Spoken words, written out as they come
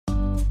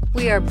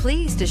We are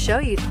pleased to show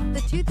you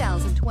the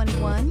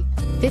 2021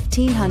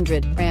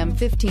 1500. Ram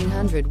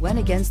 1500 went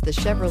against the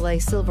Chevrolet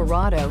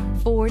Silverado,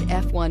 Ford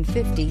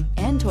F-150,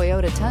 and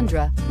Toyota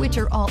Tundra, which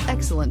are all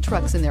excellent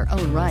trucks in their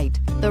own right.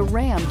 The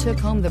Ram took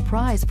home the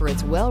prize for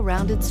its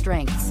well-rounded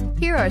strengths.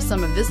 Here are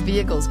some of this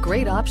vehicle's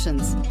great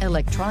options: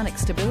 electronic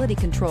stability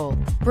control,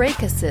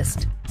 brake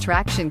assist,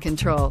 traction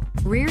control,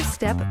 rear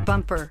step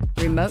bumper,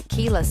 remote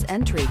keyless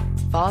entry,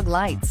 fog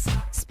lights,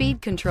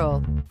 speed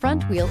control,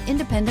 front wheel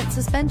independent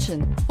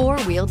suspension,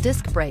 four-wheel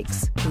disc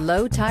brakes,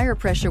 low tire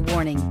pressure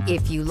warning.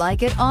 If you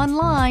like it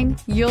online,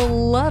 you'll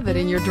love it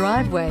in your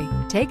driveway.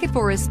 Take it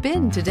for a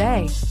spin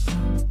today.